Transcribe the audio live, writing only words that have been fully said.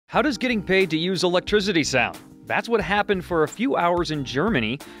How does getting paid to use electricity sound? That's what happened for a few hours in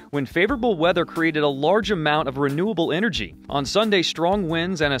Germany when favorable weather created a large amount of renewable energy. On Sunday, strong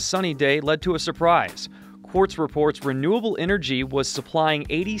winds and a sunny day led to a surprise. Quartz reports renewable energy was supplying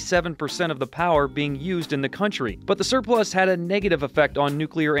 87% of the power being used in the country. But the surplus had a negative effect on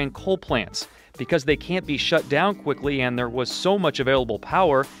nuclear and coal plants. Because they can't be shut down quickly and there was so much available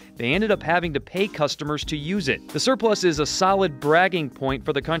power, they ended up having to pay customers to use it. The surplus is a solid bragging point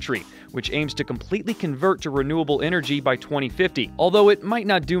for the country, which aims to completely convert to renewable energy by 2050, although it might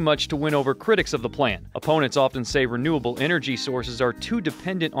not do much to win over critics of the plan. Opponents often say renewable energy sources are too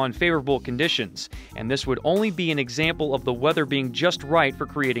dependent on favorable conditions, and this would only be an example of the weather being just right for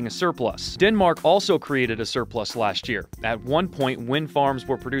creating a surplus. Denmark also created a surplus last year. At one point, wind farms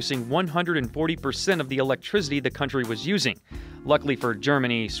were producing 140% of the electricity the country was using. Luckily for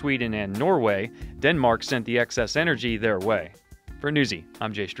Germany, Sweden, and Norway, Denmark sent the excess energy their way. For Newsy,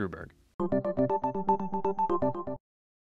 I'm Jay Struberg.